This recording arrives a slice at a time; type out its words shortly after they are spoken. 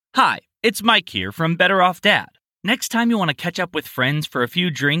Hi, it's Mike here from Better Off Dad. Next time you want to catch up with friends for a few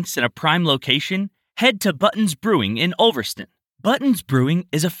drinks in a prime location, head to Buttons Brewing in Ulverston. Buttons Brewing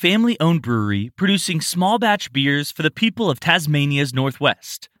is a family-owned brewery producing small batch beers for the people of Tasmania's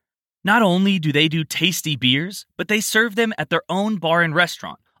Northwest. Not only do they do tasty beers, but they serve them at their own bar and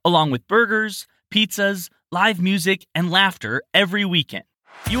restaurant, along with burgers, pizzas, live music, and laughter every weekend.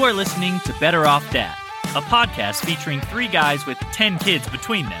 You are listening to Better Off Dad, a podcast featuring 3 guys with 10 kids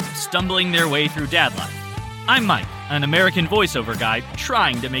between them, stumbling their way through dad life. I'm Mike, an American voiceover guy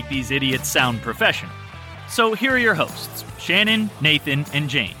trying to make these idiots sound professional. So here are your hosts, Shannon, Nathan, and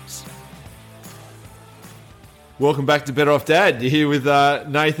James. Welcome back to Better Off Dad. You're here with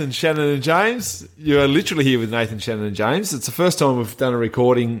Nathan, Shannon, and James. You are literally here with Nathan, Shannon, and James. It's the first time we've done a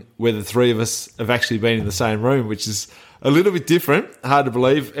recording where the 3 of us have actually been in the same room, which is a little bit different. Hard to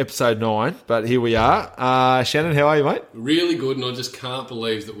believe, episode 9, but here we are. Shannon, how are you, mate? Really good, and I just can't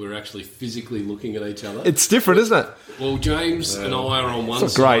believe that we're actually physically looking at each other. It's different, isn't it? Well, James and I are on one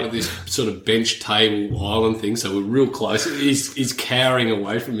side of this sort of bench table island thing, so we're real close. He's cowering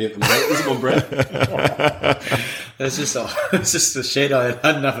away from me at the moment. This is my breath. It's just a shed. I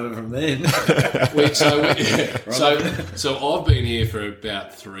had enough of it from then. So I've been here for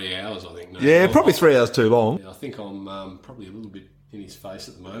about 3 hours, I think. No, Yeah, probably 3 hours too long. Yeah, I think I'm probably a little bit in his face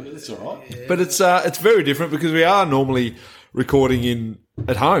at the moment. That's all right. Yeah. But it's very different because we are normally recording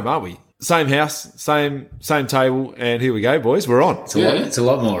at home, aren't we? Same house, same table, and here we go, boys. We're on. It's a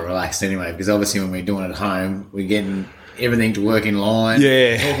lot more relaxed anyway, because obviously when we're doing it at home, we're getting everything to work in line.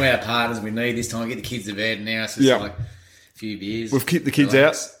 Yeah. Talking about partners we need this time, get the kids to bed, and now it's just like a few beers. We've kicked the kids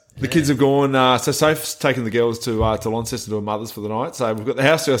out. The kids have gone. So Soph's taken the girls to Launceston to her mother's for the night. So we've got the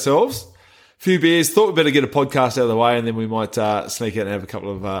house to ourselves. A few beers. Thought we'd better get a podcast out of the way, and then we might sneak out and have a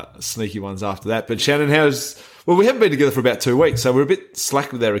couple of sneaky ones after that. But Shannon, we haven't been together for about 2 weeks, so we're a bit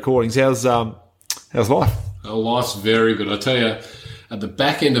slack with our recordings. How's life? Oh, life's very good. I tell you, at the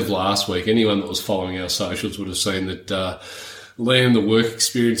back end of last week, anyone that was following our socials would have seen that Liam, the work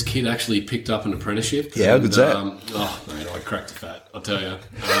experience kid, actually picked up an apprenticeship. Yeah, how good's that? Mate, I cracked the fat, I'll tell you.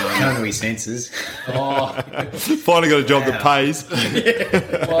 Come to his senses. Finally got a job that pays.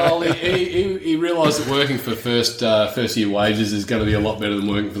 Well, he realised that working for first year wages is going to be a lot better than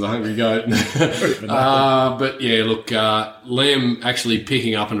working for the Hungry Goat. But yeah, look, Liam actually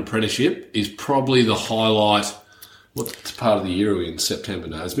picking up an apprenticeship is probably the highlight. What part of the year are we in? September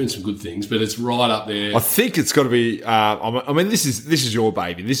now. There's been some good things, but it's right up there. I think it's got to be. I mean, this is your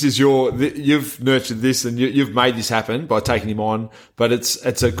baby. This is you've nurtured this and you've made this happen by taking him on. But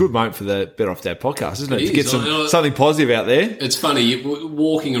it's a good moment for the Better Off Dad podcast, isn't it? To get something positive out there. It's funny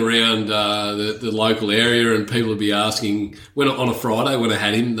walking around the local area, and people would be asking on a Friday when I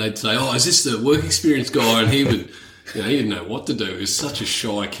had him, they'd say, "Oh, is this the work experience guy?" And he would, he didn't know what to do. He was such a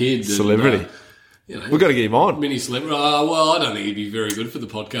shy kid, celebrity. We've got to get him on. Mini celebrity. Well, I don't think he'd be very good for the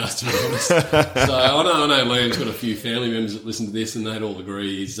podcast, to be honest. So I know Liam's got a few family members that listen to this, and they'd all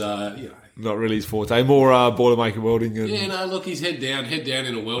agree he's, not really his forte. More Boilermaker welding. And, look, he's head down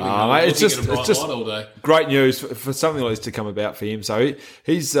in a welding. Mate, it's just all day. Great news for something like this to come about for him. So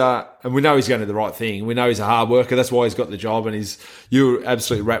he's, and we know he's going to do the right thing. We know he's a hard worker. That's why he's got the job, and you're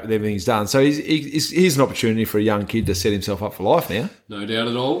absolutely wrapped with everything he's done. So here's an opportunity for a young kid to set himself up for life now. No doubt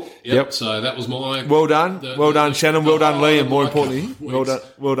at all. Yep. So that was my... Well done. Well done, Shannon. Well done, Liam, more importantly. Well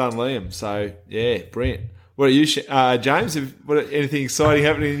done, Liam. So, yeah, brilliant. What are you, James? Anything exciting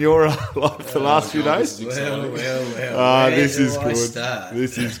happening in your life the last few days? This is good.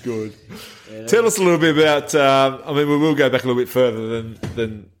 This is good. Tell us a little bit about. We will go back a little bit further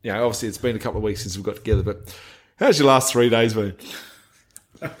than obviously it's been a couple of weeks since we got together. But how's your last 3 days been?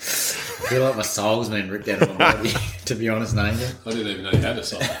 I feel like my soul's been ripped out of my body, to be honest, Nathan. I didn't even know you had a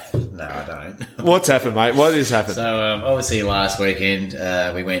soul. No, I don't. What's happened, mate? What has happened? So, obviously, last weekend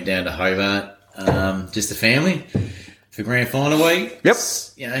we went down to Hobart, just the family, for grand final week. Yep.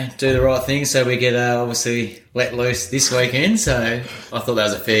 Do the right thing, so we get obviously let loose this weekend. So I thought that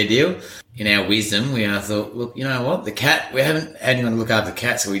was a fair deal. In our wisdom, we thought, look, you know what, the cat, we haven't had anyone to look after the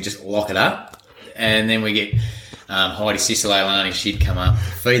cat, so we just lock it up, and then we get Heidi's sister Leilani, she'd come up,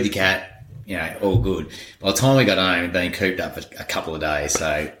 feed the cat, all good. By the time we got home, we'd been cooped up for a couple of days,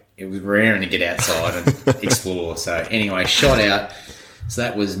 so it was raring to get outside and explore. So anyway, shot out. So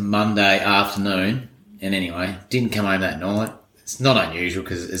that was Monday afternoon, and anyway, didn't come home that night. It's not unusual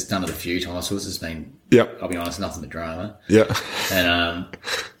because it's done it a few times, so it's just been, I'll be honest, nothing but drama. Yeah. And,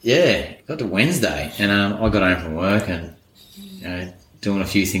 got to Wednesday, and I got home from work and, doing a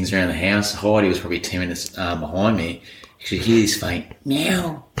few things around the house. Heidi was probably 10 minutes behind me, you should hear this faint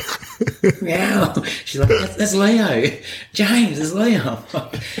meow, meow. She's like, that's Leo. James, it's Leo. I'm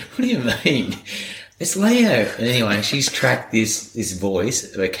like, what do you mean? It's Leo. And anyway, she's tracked this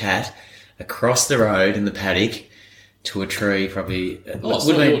voice of a cat across the road in the paddock to a tree, probably. It's not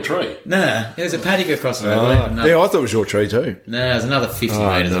your tree. Nah, it was a paddock across the road. Yeah, I thought it was your tree too. No, it was another 50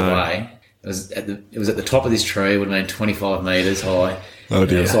 metres away. It was at the top of this tree. It would have been 25 metres high. Oh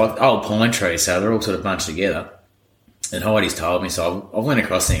dear. It's like old pine trees, so they're all sort of bunched together. And Heidi's told me, so I went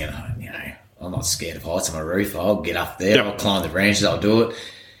across thinking, I'm not scared of heights on my roof. I'll get up there. I'll climb the branches. I'll do it.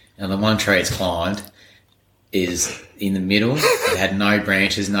 And the one tree it's climbed is in the middle. It had no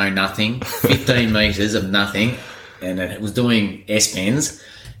branches, no nothing. 15 metres of nothing. And it was doing S-bends.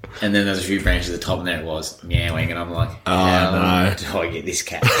 And then there's a few branches at the top, and there it was, meowing. And I'm like, how do I get this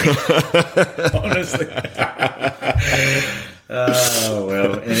cat? Honestly. Oh,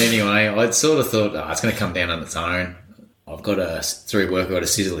 well. And anyway, I'd sort of thought, it's going to come down on its own. I've got through work, I've got a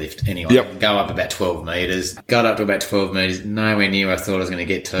scissor lift anyway. Yep. Go up about 12 metres. Got up to about 12 metres, nowhere near where I thought I was going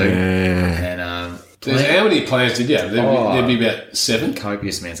to get to. Yeah. And So how many plants did you have? There'd be about 7?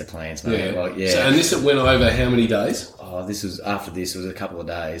 copious amounts of plants, mate. Yeah. So, and this went over how many days? This was after this. It was a couple of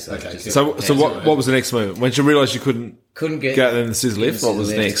days. Okay. So what was the next move? When you realised you couldn't get out in the scissor lift, what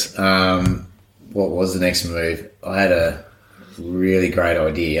was next? What was the next move? I had a really great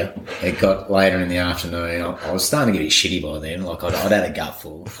idea. It got later in the afternoon. I was starting to get a bit shitty by then. Like I'd had a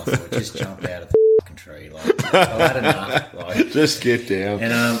gutful. I thought, just jump out of the fucking tree. Like I had enough. Like, just get down.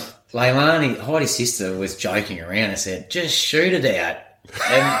 and Leilani, Heidi's sister, was joking around and said, "Just shoot it out."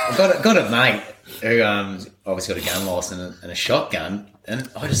 And I got a mate who obviously got a gun license and a shotgun. And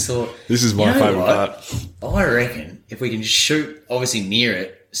I just thought, This is my favourite part. I reckon if we can just shoot, obviously near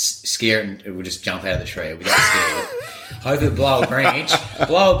it, scare it, and it will just jump out of the tree. We don't scare it. Hope it blow a branch,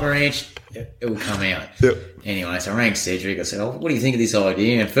 it will come out. Yep. Anyway, so I rang Cedric. I said, what do you think of this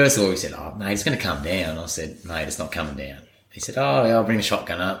idea? And first of all, he said, mate, it's going to come down. I said, mate, it's not coming down. He said, yeah, I'll bring the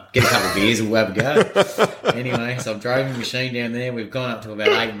shotgun up, get a couple of beers, and we'll have a go. Anyway, so I've drove the machine down there. We've gone up to about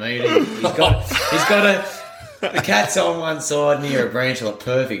 8 metres. He's got the cat's on one side near a branch, like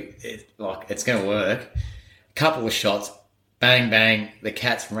perfect. It's going to work. A couple of shots, bang, bang. The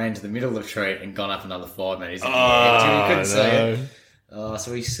cat's ran to the middle of the tree and gone up another 5 metres. Until you couldn't see it.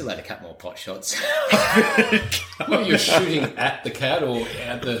 So we still had a couple more pot shots. Well, you're shooting at the cat or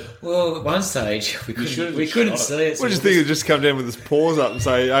at the... Well, at one stage, we couldn't see it. What do you think? He'd just come down with his paws up and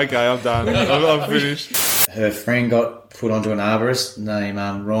say, okay, I'm done. I'm finished. Her friend got put onto an arborist named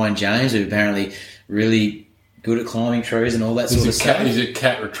Ryan James, who apparently really good at climbing trees and all that sort of stuff. He's a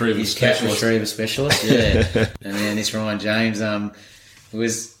cat retriever specialist. Yeah. And then this Ryan James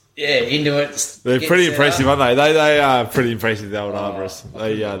was... Yeah, into it. They're pretty impressive, aren't they? They are pretty impressive, the old arborists.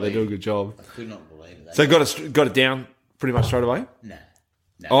 They do a good job. I could not believe it. So got it down pretty much straight away? No.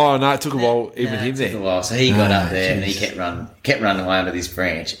 Oh, no, it took a while even him It took a there. while. So he got up there and he kept running away under this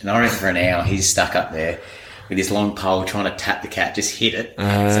branch. And I reckon for an hour he's stuck up there with this long pole trying to tap the cat, just hit it so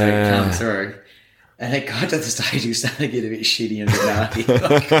it comes through. And it got to the stage he was starting to get a bit shitty and a bit nasty.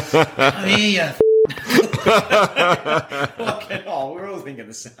 Like, come here, you we're all thinking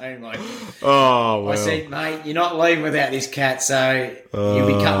the same. Like, Oh, well. I said, mate, you're not leaving without this cat, so you'll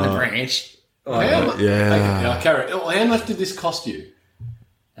be cutting the branch. Like, How much did this cost you?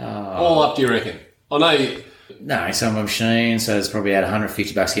 All up, do you reckon? I know. No, so my machine, so it's probably about $150 to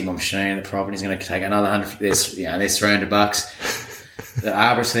get my machine. The property's going to take another $100. There's $300. The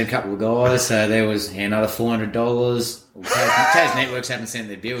arborist had a couple of guys, so there was another $400. Taz Networks haven't sent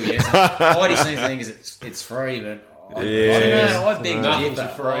their bill yet. So Heidi seems to think it's free, but I don't know. I beg to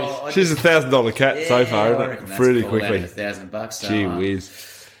differ. She's $1,000 cat so far, isn't it? Pretty quickly. $1,000. So, Gee whiz.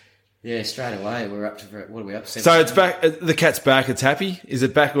 yeah, straight away we're up to what are we up to? So it's back. The cat's back. It's happy. Is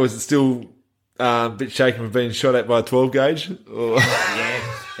it back or is it still a bit shaken from being shot at by a 12 gauge? Yeah.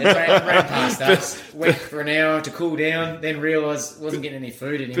 It ran past us, went for an hour to cool down, then realised wasn't getting any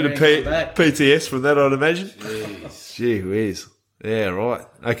food anymore. Bit of PTS from that, I'd imagine. Gee whiz. Yeah, right.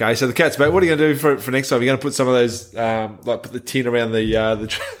 Okay, so the cat's back. What are you going to do for next time? You're going to put some of those, like put the tin around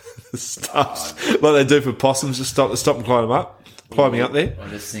the stuffs, like they do for possums, just stop them climbing up there. I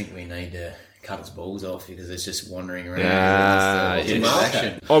just think we need to cut its balls off because it's just wandering around. I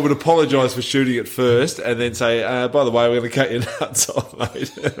would apologise for shooting it first and then say, by the way, we're going to cut your nuts off,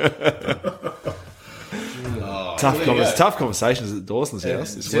 mate. Tough conversations at Dawson's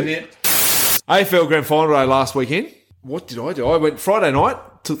house this week. AFL Grand Final Day last weekend. What did I do? I went Friday night,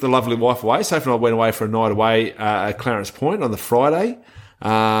 took the lovely wife away. Soph and I went away for a night away at Clarence Point on the Friday.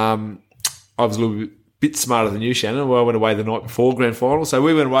 I was a little bit smarter than you, Shannon. Well, I went away the night before Grand Final. So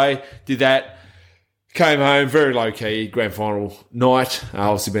we went away, did that, Came home, very low key, grand final night.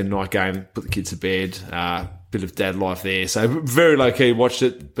 Obviously been a night game, put the kids to bed, bit of dad life there. So very low key, watched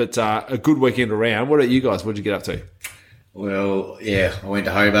it, but a good weekend around. What about you guys? What did you get up to? Well, yeah, I went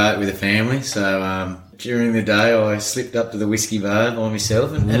to Hobart with the family, so during the day I slipped up to the whiskey bar by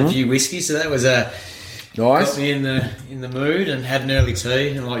myself and had a few whiskeys, so that was Nice. got me in the mood and had an early tea.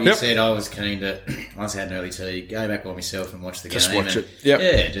 And like you said, I was keen to once I had an early tea, go back by myself and watch the Just game. watch and, it. Yep.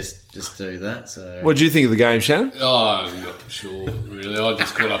 Yeah, just do that. So What did you think of the game, Shannon? Oh, I'm not sure, really. I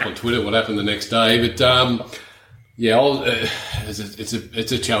just caught up on Twitter what happened the next day. But,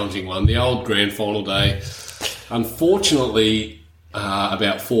 it's a challenging one. The old grand final day, unfortunately,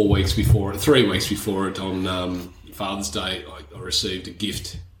 about 3 weeks before it, on Father's Day, I received a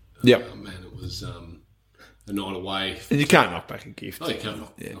gift. Yep. And it was a night away. And you can't knock back a gift. Oh, you can't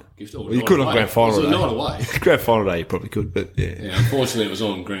knock a gift. Or Well, you could on grand final day. It day. was a night away. Grand final day, you probably could, but yeah. Yeah, unfortunately, it was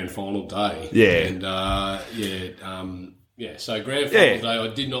on grand final day. Yeah. And, so grand final day I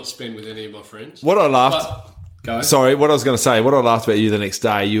did not spend with any of my friends. What I laughed... Go. Sorry, what I was going to say, what I laughed about you the next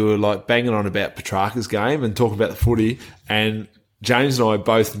day, you were like banging on about Petrarca's game and talking about the footy, and James and I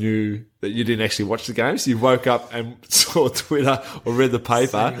both knew that you didn't actually watch the game, so you woke up and saw Twitter or read the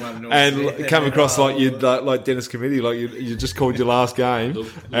paper and come across like you'd like Dennis Committee, like you just called your last game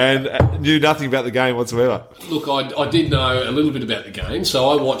and knew nothing about the game whatsoever. Look, I did know a little bit about the game, so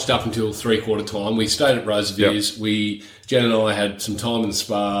I watched up until 3/4 time. We stayed at Rosevere's. Jen and I had some time in the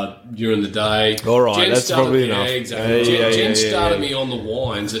spa during the day. All right, Jen that's probably enough. Yeah, exactly. Yeah, Jen started me on the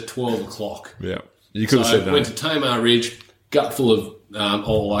wines at 12 o'clock. Yeah, you could have So said I no. went to Tamar Ridge, gut full of,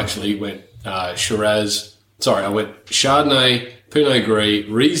 went Shiraz. Sorry, I went Chardonnay, Pinot Gris,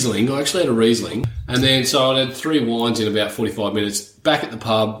 Riesling. I actually had a Riesling. And then, so I had 3 wines in about 45 minutes. Back at the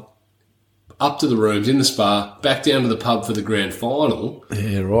pub, up to the rooms in the spa, back down to the pub for the grand final.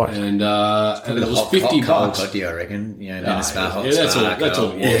 Yeah, right. And it was $50 bucks. I reckon. You know, then the spa hot that's all. spark That's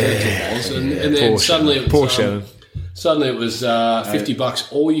all. or- It was. And then suddenly it was Poor Shannon. Suddenly it was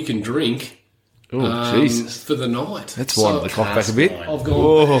 $50 all you can drink. Oh, Jesus. For the night. That's winding the clock back a bit. I've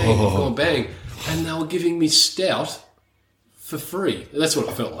gone bang. And they were giving me stout for free. That's what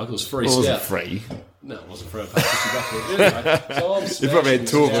it felt like. It was free It stout. wasn't free. No, it wasn't free. I paid $50 for it. Anyway, so I'm You probably had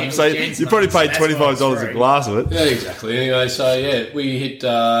 2 of them. So Jen's you probably paid that's why it's $25 a free. glass of it. Yeah, exactly. Anyway, so we hit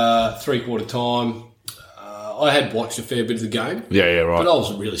 3/4 time. I had watched a fair bit of the game. Yeah, right. But I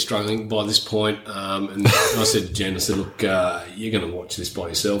was really struggling by this point. And I said to Jen, I said, look, you're going to watch this by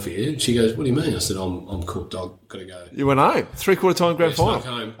yourself here. And she goes, what do you mean? I said, I'm cooked. I've got to go. You went home. 3/4 time grand Snuck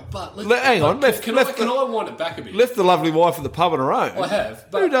final. home. But Hang on, can I wind it back a bit? Left the lovely wife at the pub on her own. I have.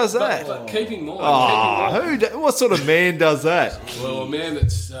 But, Who does that? But keep in mind. What sort of man does that? Well, a man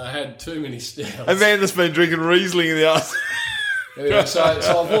that's had too many stouts. A man that's been drinking Riesling in the arse. Anyway, so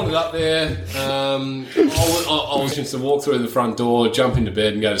I've wandered up there. I was just to walk through the front door, jump into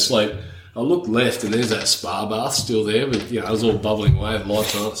bed and go to sleep. I looked left and there's that spa bath still there, but it was all bubbling away, the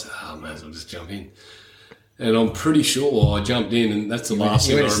lights on. I said, may as well just jump in. And I'm pretty sure I jumped in, and that's the last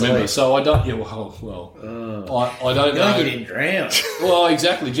thing I remember. So I don't. Yeah, I don't know. No, you didn't drown. Well,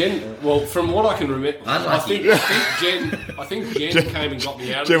 exactly, Jen. Well, from what I can remember, I think Jen came and got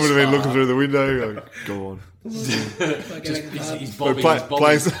me out. Jen of would the have been spa. looking through the window going, go on. He's bobbing.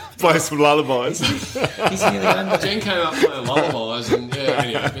 Play some lullabies. He's nearly under. Jen came up playing lullabies, and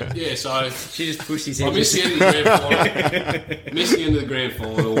so She just pushed his I head. missed the end of the grand final. Missed the end of the grand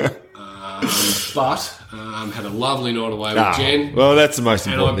final, but had a lovely night away with Jen. Well, that's the most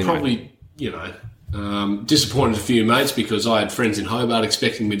And important I thing, mate. probably, disappointed a few mates because I had friends in Hobart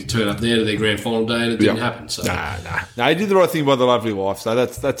expecting me to turn up there to their grand final day, and it didn't happen. So No, you did the right thing by the lovely wife, so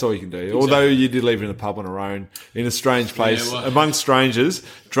that's all you can do. Exactly. Although you did leave her in the pub on her own, in a strange place, amongst strangers,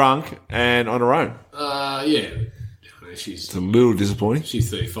 drunk, and on her own. She's It's a little disappointing. She's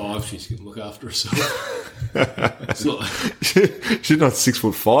 35. She can look after herself. It's not. She's not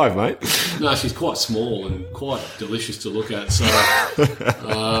 6'5", mate. No, she's quite small and quite delicious to look at. So,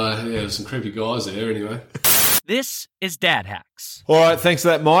 there's some creepy guys there anyway. This is Dad Hacks. All right, thanks for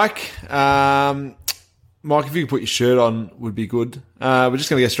that, Mike. Mike, if you could put your shirt on, would be good. We're just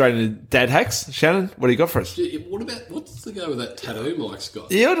going to go straight into Dad Hacks. Shannon, what do you got for us? What's the go with that tattoo Mike's got?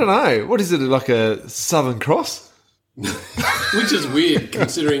 Yeah, I don't know. What is it, like a Southern Cross? Which is weird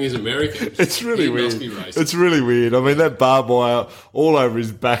considering he's American. It's really He weird. must be racist. It's really weird. I mean, that barbed wire all over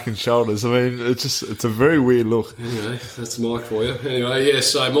his back and shoulders. I mean, it's a very weird look. Anyway, that's Mike for you. Anyway,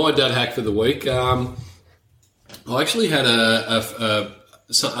 so my dad hack for the week. I actually had an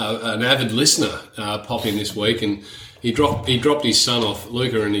avid listener pop in this week, and he dropped his son off,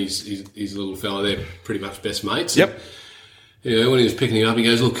 Luca, and his little fella. They're pretty much best mates. Yep. when he was picking it up, he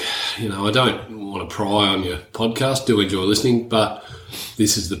goes, look, I don't want to pry on your podcast. Do enjoy listening, but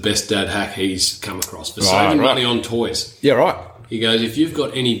this is the best dad hack he's come across for saving money on toys. Yeah, right. He goes, if you've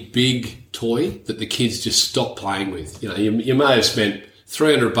got any big toy that the kids just stop playing with, you may have spent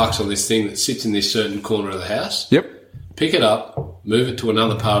 $300 on this thing that sits in this certain corner of the house. Yep. Pick it up, move it to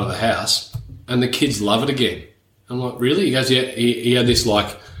another part of the house, and the kids love it again. I'm like, really? He goes, yeah. He had this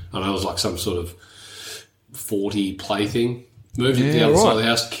it was like some sort of 40 play thing. Moved it to the other side of the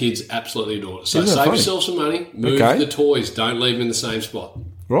house. Kids absolutely adore it. So save yourself some money. Move the toys. Don't leave them in the same spot.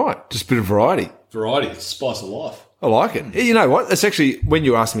 Right. Just a bit of variety. Variety. It's the spice of life. I like it. You know what? It's actually, when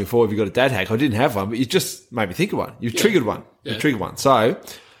you asked me before if you got a dad hack, I didn't have one, but you just made me think of one. You've triggered one. Yeah. You've triggered one. So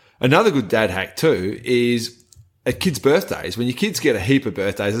another good dad hack too is at kids' birthdays, when your kids get a heap of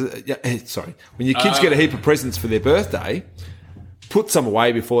birthdays, when your kids get a heap of presents for their birthday, put some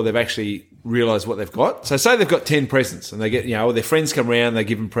away before they've actually realised what they've got. So say they've got 10 presents and they get, all their friends come around, they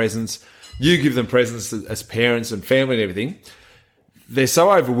give them presents, you give them presents as parents and family and everything. They're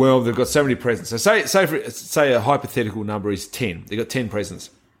so overwhelmed, they've got so many presents. So say a hypothetical number is 10. They've got 10 presents.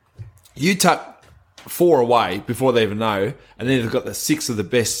 You tuck 4 away before they even know, and then they've got the 6 of the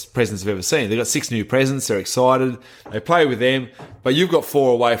best presents they've ever seen. They've got 6 new presents, they're excited, they play with them, but you've got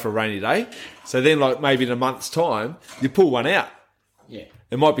 4 away for a rainy day. So then, like maybe in a month's time, you pull one out. Yeah.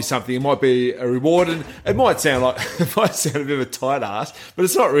 It might be something, it might be a reward, and it might sound a bit of a tight ass, but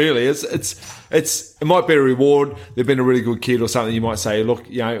it's not really. It might be a reward. They've been a really good kid or something. You might say, look,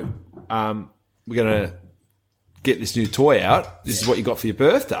 we're going to get this new toy out. This is what you got for your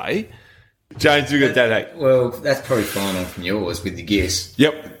birthday. James, you got dad hack. Well, that's probably following on from yours with the gifts.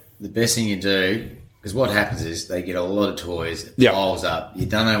 Yep. The best thing you do, because what happens is they get a lot of toys, it Yep. piles up, you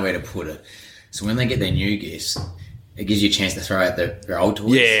don't know where to put it. So when they get their new gifts, it gives you a chance to throw out their old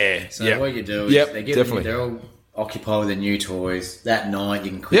toys. Yeah. So Yep. what you do is Yep, they get definitely. they're all occupied with their new toys. That night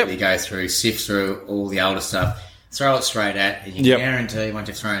you can quickly Yep. go through, sift through all the older stuff, throw it straight at, and you Yep. guarantee once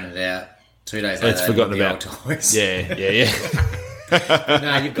you've thrown it out, 2 days later, It's forgotten the about. old toys. Yeah.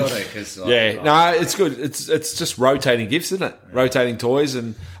 No, you've got to, because No, it's good. It's just rotating gifts, isn't it? Rotating toys,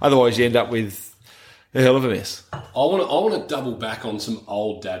 and otherwise you end up with a hell of a mess. I want to double back on some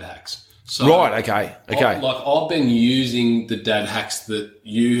old dad hacks. So Right, okay. I've been using the dad hacks that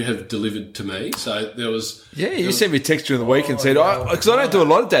you have delivered to me. So there was... Yeah, you sent me a text during the week and said, because I don't do a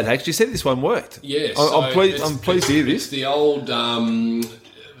lot of dad hacks, you said this one worked. Yeah. I'm pleased to hear It's this. the old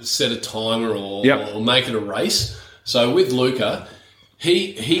set a timer or make it a race. So with Luca,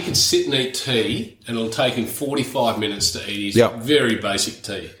 he can sit and eat tea and it'll take him 45 minutes to eat his very basic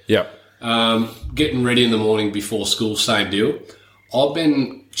tea. Yep. Getting ready in the morning before school, same deal. I've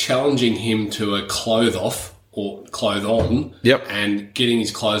been challenging him to a clothe off or clothe on and getting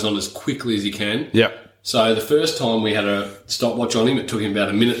his clothes on as quickly as he can. Yep. So the first time we had a stopwatch on him, it took him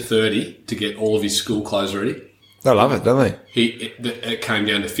about 1:30 to get all of his school clothes ready. They love it, don't they? It came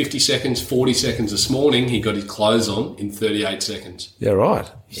down to 50 seconds, 40 seconds this morning. He got his clothes on in 38 seconds. Yeah, right.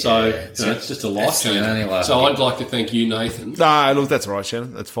 So it's just a life changer. So I'd like to thank you, Nathan. No, look, that's all right,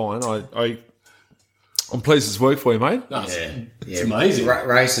 Shannon. That's fine. I'm pleased it's worked for you, mate. No, it's amazing.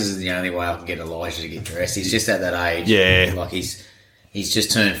 Races is the only way I can get Elijah to get dressed. He's just at that age. Yeah. Like he's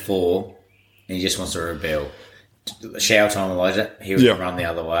just turned 4 and he just wants to rebel. Shower time, Elijah, he would run the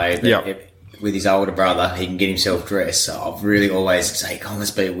other way. But with his older brother, he can get himself dressed. So I've really always say, come on,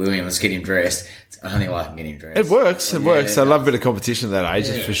 let's beat William, let's get him dressed. It's the only way I can get him dressed. It works. It works. I love a bit of competition at that age,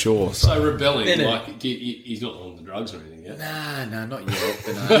 for sure. So rebelling, he's not on the drugs or anything yet? No, not yet.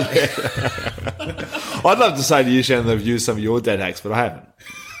 But no. I'd love to say to you, Shannon, that I've used some of your dad hacks, but I haven't.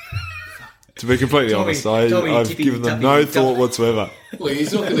 To be completely honest, I've given them no thought whatsoever. Well,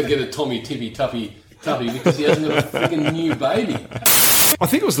 he's not going to get a Tommy Tippy Tuppy because he hasn't got a freaking new baby. I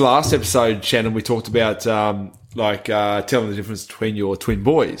think it was the last episode, Shannon, we talked about telling the difference between your twin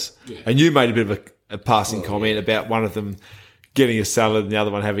boys. Yeah. And you made a bit of a passing comment about one of them getting a salad and the other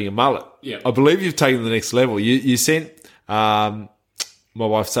one having a mullet. Yeah. I believe you've taken it to the next level. You sent my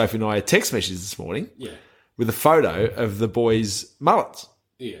wife Sophie and I a text message this morning with a photo of the boys' mullets.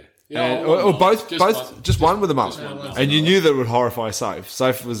 Yeah. Or both, just one with a mullet. And you knew that it would horrify Soph.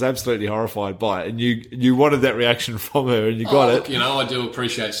 Soph was absolutely horrified by it. And you wanted that reaction from her and you got it. Look, I do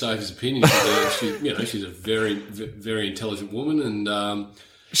appreciate Sophie's opinion. She's a very, very intelligent woman and...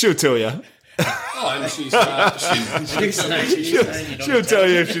 she'll tell you. And she'll tell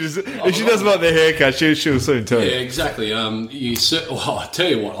you if she doesn't like their haircut, she'll soon tell you. Yeah, exactly. I tell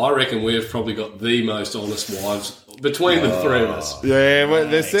you what, I reckon we've probably got the most honest wives between the three of us. Yeah, well,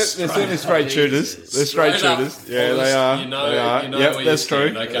 they're certainly straight shooters. They're straight shooters. Yeah, they are. They are. Yep, that's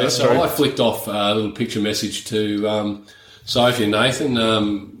true. Okay, so I flicked off a little picture message to Sophie and Nathan,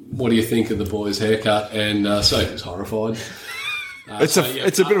 what do you think of the boys' haircut? And Sophie's horrified. It's a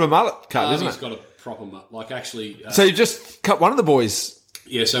bit of a mullet cut, isn't He's it? got a proper mullet. Like, actually... So you just cut one of the boys.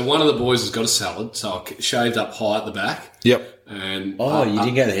 Yeah, so one of the boys has got a salad, so I shaved up high at the back. Yep. And you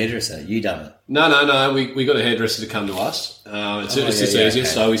didn't go to the hairdresser. You done it. No. We got a hairdresser to come to us. It's just easier. okay.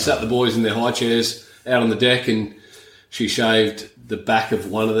 So we sat the boys in their high chairs out on the deck, and she shaved the back of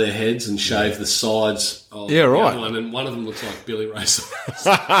one of their heads and shaved the sides of Yeah, the right. other one, and one of them looks like Billy Ray Cyrus.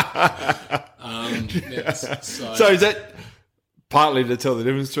 So is that partly to tell the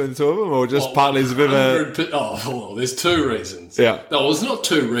difference between the two of them, or just partly as a bit of a... well, there's two reasons. Yeah. No, there's not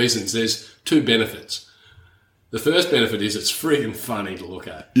two reasons. There's two benefits. The first benefit is it's freaking funny to look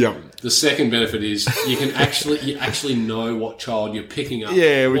at. Yeah. The second benefit is you actually know what child you're picking up.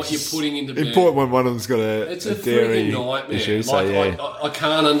 Yeah, what which you're is putting into bed. important when one of them's got It's a dairy freaking nightmare. issue. So, Like, yeah. I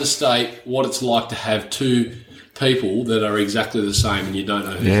can't understate what it's like to have two people that are exactly the same and you don't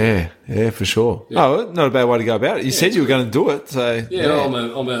know who. Yeah, for sure. Oh, not a bad way to go about it. You said you were going to do it, so Yeah, I'm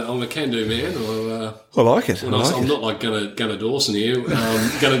a can-do man. I like it. I'm not like Gunnar Dawson here.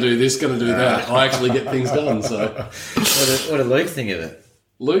 Going to do this, going to do that. I actually get things done. So What did Luke think of it?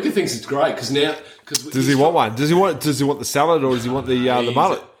 Luca thinks it's great because now Does he want one? Does he want the salad, or does he want the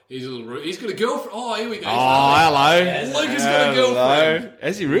mullet? He's got a girlfriend. Oh, here we go. Oh, hello. Luca's got a girlfriend.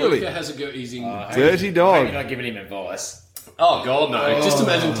 Has he really? Luca has a girl. He's in. Dirty You're dog. not giving him advice. Oh God, no! Just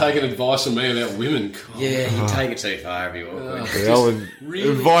imagine taking advice from me about women. God. Yeah, you take it too far if you want. Yeah, I would- really-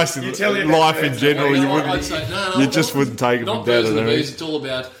 advice in life in general, you I'd wouldn't. say, no, You just wouldn't take it not from Dad birds and and the Harry. bees. It's all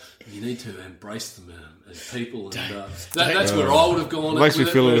about you need to embrace them as people, and that's where I would have gone. Makes me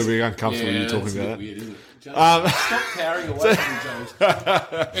with feel a it, little whereas- bit uncomfortable when you're Yeah, talking it's a about bit it. weird, isn't it? James, stop powering away from me, James.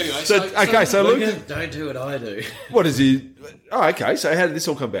 Anyway, So Luke, Luke, don't do what I do. what is he? Oh, okay. So how did this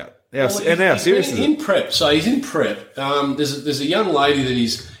all come about? Now, Well, and now, he's seriously, been in prep. So he's in prep. There's a young lady that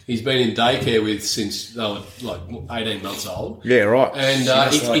he's been in daycare with since they were like 18 months old. yeah, right. And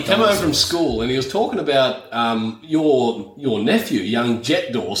he came home from school and he was talking about your nephew, young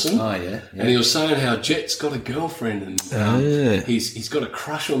Jet Dawson. Oh, yeah. And he was saying how Jet's got a girlfriend and he's got a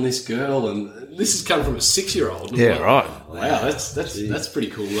crush on this girl, and this has come from a 6-year-old. Yeah, right. Wow, that's pretty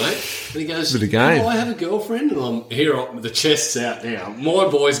cool, mate. And he goes, Bit of game. "Do I have a girlfriend?" And I'm here. The chest's out now. My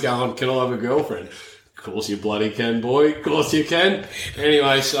boy's going, "Can I have a girlfriend?" Of course you bloody can, boy. Of course you can.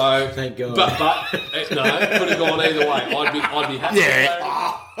 Anyway, so Thank God. But no, could have gone either way. I'd be happy.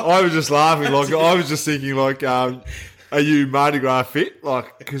 Yeah. I was just laughing. Like I was just thinking, like, are you Mardi Gras fit?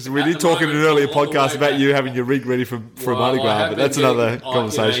 Like, because we At did the talk in an moment, earlier all the way podcast about back. you having your rig ready for Well, Mardi I Gras, have but been that's another getting-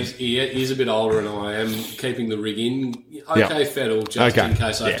 conversation. He's a bit older, and I am keeping the rig in okay, fettle, just Okay. in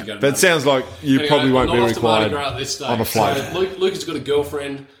case I have to go. Yeah. to But it Mardi sounds like you Anyway, probably won't not be off to Mardi required Gras at this stage. on a flight. So Luke has got a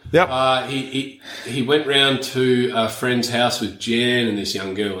girlfriend. Yep. He went round to a friend's house with Jen, and this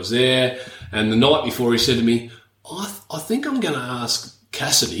young girl was there. And the night before, he said to me, "I think I'm going to ask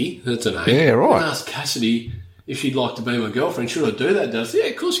Cassidy." That's her name. Yeah, right. I'm going to ask Cassidy if she'd like to be my girlfriend. Should I do that? Does yeah,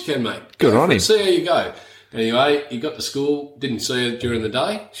 of course you can, mate. Good Go on for it. him. See how you go. Anyway, he got to school. Didn't see her during the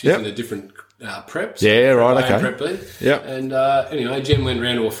day. She's Yep. in a different prep. Yeah, right, Prep A and okay. Prep B. Yep. And anyway, Jen went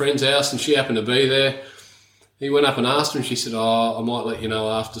round to a friend's house, and she happened to be there. He went up and asked her, and she said, "Oh, I might let you know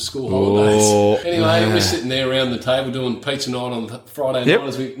after school holidays." Oh, Anyway, we're sitting there around the table doing pizza night on Friday Yep. night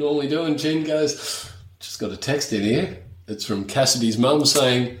as we normally do, and Jen goes, "Just got a text in here. It's from Cassidy's mum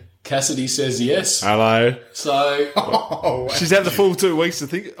saying Cassidy says yes." Hello. So She's had the full 2 weeks to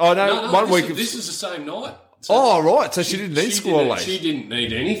think. Oh, no, no, 1 this, week. This is the same night. So Oh, right. So she didn't need school didn't- holidays. She didn't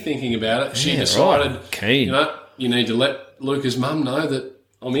need any thinking about it. She Yeah, decided, right. Keen. you know, you need to let Luca's mum know that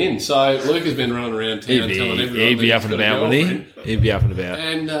I'm in. So Luca's been running around town telling everyone He'd that be he's up and got a about, wouldn't girlfriend. he? He'd be up and about.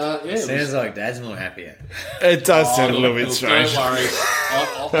 And yeah, it was- Sounds like Dad's more happier. It does sound a look, little bit look, strange. Don't worry,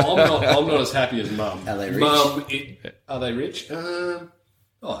 I'm not as happy as Mum. Are they rich? Mum, are they rich?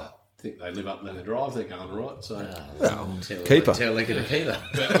 I think they live up Leonard Drive. They're going all right. So keeper. Tell Luca to keep her.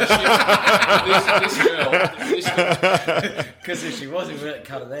 this girl, Because if she wasn't, we would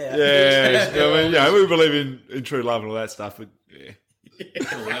cut it out. Yeah, I mean, yeah, we believe in true love and all that stuff, but yeah.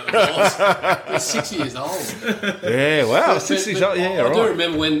 they're 6 years old. Yeah, wow, 60 But yeah, I do right.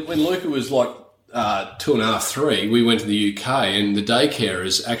 remember when Luca was like 2.5, 3, we went to the UK and the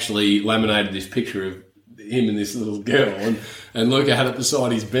daycarers actually laminated this picture of him and this little girl, and Luca had it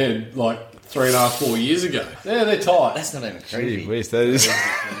beside his bed like 3.5, 4 years ago. Yeah, they're tight. That's not even Gee creepy. whiz, that is.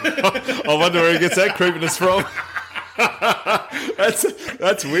 I wonder where he gets that creepiness from.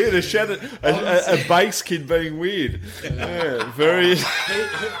 That's weird. A Bakes kid being weird. Yeah, very.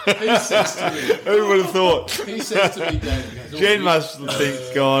 He says to me, Who would have thought? he says to me, Dad, he goes, Jen must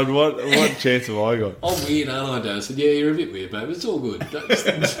think, God, what chance have I got? I'm weird, aren't I, Dad? I said, yeah, you're a bit weird, babe. It's all good.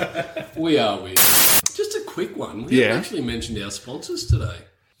 We are weird. Just a quick one. We haven't actually mentioned our sponsors today.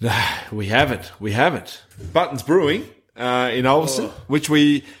 We haven't. Buttons Brewing in Ulverston, which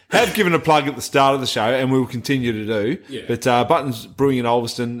we have given a plug at the start of the show, and we will continue to do. Yeah. But Buttons Brewing in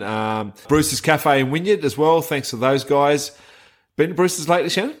Ulverston, Bruce's Cafe in Wynyard as well. Thanks to those guys. Been to Bruce's lately,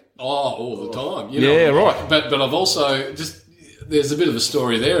 Shannon? Oh, all the time. Yeah, right. But I've also there's a bit of a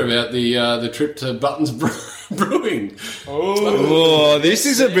story there about the trip to Buttons Brewing. Oh, this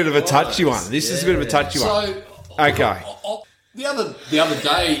is a bit of a touchy one. So, Okay. The other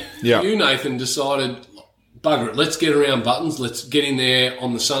day, you, Nathan, decided, bugger it, let's get around Buttons. Let's get in there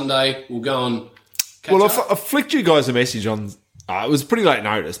on the Sunday. We'll go and catch up. I flicked you guys a message on... it was pretty late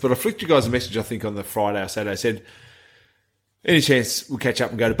notice, but I flicked you guys a message, I think, on the Friday or Saturday. I said, any chance we'll catch up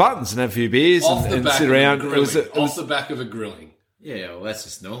and go to Buttons and have a few beers and sit around. Off the back of a grilling. Yeah, well, that's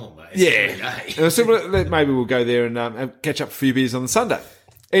just normal, mate. Yeah. And I said, well, maybe we'll go there and catch up for a few beers on the Sunday.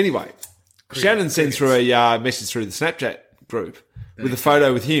 Anyway, Shannon sends through a message through the Snapchat group with a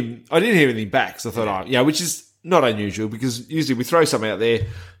photo with him. I didn't hear anything back, so I thought, which is not unusual because usually we throw something out there,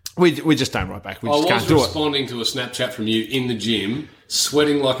 we just don't write back. We just can't do it. I was responding to a Snapchat from you in the gym,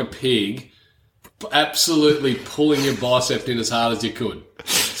 sweating like a pig, absolutely pulling your bicep in as hard as you could.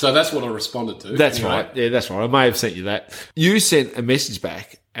 So that's what I responded to. That's right. Yeah, that's right. I may have sent you that. You sent a message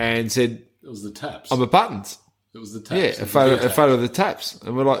back and said, it was the taps. I'm at Buttons. It was the taps. Yeah, a photo of the taps.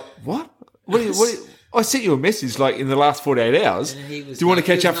 And we're like, what? What do you I sent you a message like in the last 48 hours. Do you want to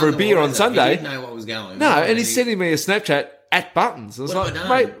catch up for a beer on Sunday? He didn't know what was going on. No, and he's sending me a Snapchat at Buttons. I was like,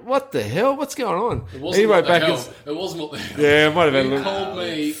 mate, what the hell? What's going on? It wasn't what the hell. It wasn't what the hell. Yeah, it might have been. You called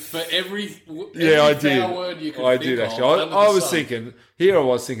me for every I did. foul word you could I think did, of actually. under I the was sun.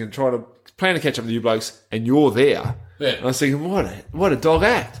 thinking, trying to plan to catch up with you blokes, and you're there. Yeah. And I was thinking, what a dog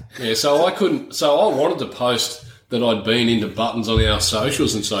act. Yeah, so I wanted to post that I'd been into Buttons on our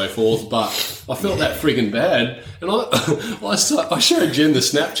socials and so forth, but I felt that friggin' bad. And I showed Jen the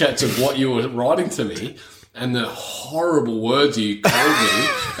Snapchats of what you were writing to me and the horrible words you called me.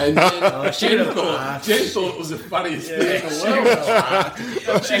 And Jen thought it was the funniest thing in the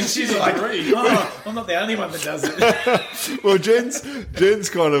world. And she's like, I'm not the only one that does it. Well, Jen's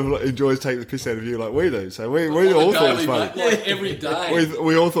kind of enjoys taking the piss out of you like we do. So we all thought it was funny. Like every day.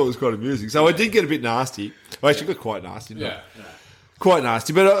 We all thought it was quite amusing. So I did get a bit nasty. I actually got quite nasty. Yeah. Quite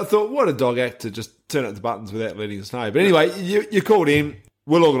nasty. But I thought, what a dog act to just turn up the Buttons without letting us know. But anyway, you called in.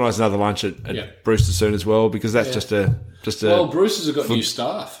 We'll organise another lunch at Brewster soon as well because that's just a. Well, Bruce's have got new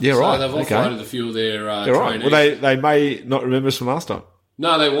staff. Yeah, right. So they've offloaded a few of their right. trainees. Well, they may not remember us from last time.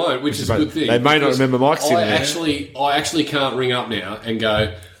 No, they won't, which is a good thing. They may not remember Mike's in there. I actually can't ring up now and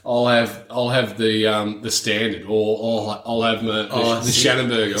go, I'll have the standard, or I'll have the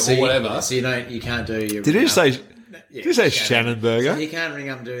Shannonburger, or whatever. So you can't do your. Did you say Shannonburger? So you can't ring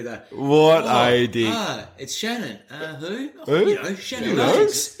up and do that. What a dick. It's Shannon. Who? Who? Shannon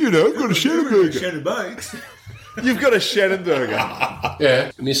Bugs. I've got a Shannonburger. Shannon Bugs. You've got a Shannonburger.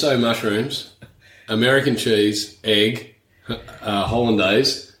 Yeah, miso mushrooms, American cheese, egg,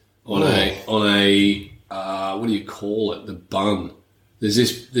 hollandaise on a what do you call it? The bun. There's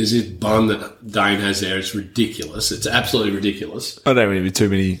this bun that Dane has there. It's ridiculous. It's absolutely ridiculous. I don't really too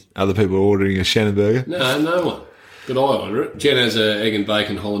many other people ordering a Shannonburger. No one. But I order it. Jen has an egg and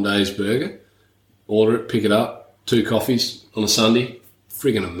bacon hollandaise burger. Order it, pick it up. 2 coffees on a Sunday.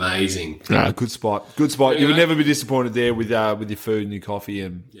 Friggin' amazing. Good spot. You would never be disappointed there with your food and your coffee.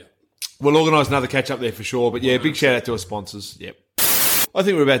 And we'll organise another catch up there for sure. But big shout out to our sponsors. Yep. I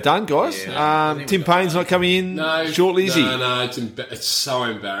think we're about done, guys. Tim Payne's not coming in shortly, is he? No, it's so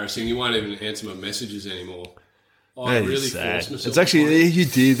embarrassing. You won't even answer my messages anymore. I that really is sad. forced myself. It's actually, you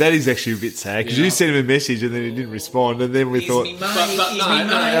did. That is actually a bit sad because you sent him a message and then he didn't respond, and then we thought,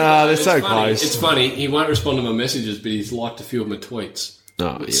 they're so close. It's funny. He won't respond to my messages, but he's liked a few of my tweets.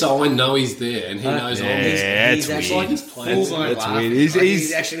 Oh, yeah. So I know he's there, and he knows I'm there. That's It's weird. like he's playing. That's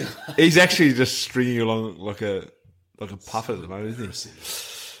weird. He's actually just stringing you along like a puppet at the moment, isn't he?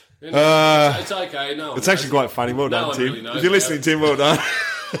 It's okay. No, it's actually quite funny. Well done, Tim. Really knows if you're listening, Tim, well done.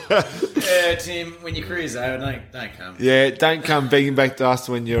 Tim, when your career's over, don't come. Yeah, don't come begging back to us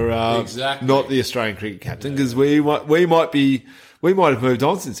when you're not the Australian cricket captain, because we might have moved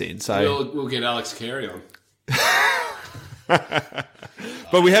on since then. So we'll get Alex Carey on.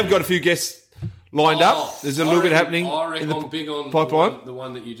 But we have got a few guests lined up. There's a little bit happening I reckon in the I'm big on pipeline. the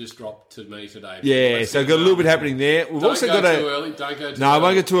one that you just dropped to me today. Yeah, so got a little bit happening there. We've also got too early. Don't go too No, I early.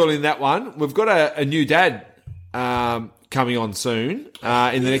 won't go too early in that one. We've got a new dad coming on soon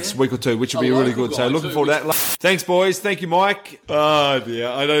in the next week or two, which will be really local good. So guy looking too, forward to that. Thanks, boys. Thank you, Mike. Oh, dear.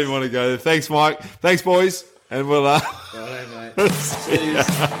 I don't even want to go there. Thanks, Mike. Thanks, boys. And we'll... Righto, mate. Cheers.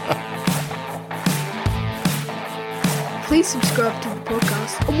 Please subscribe to the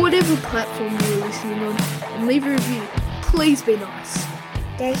podcast on whatever platform you're listening on and leave a review. Please be nice.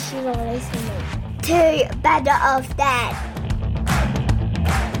 Thank you for listening to Better Off Dad.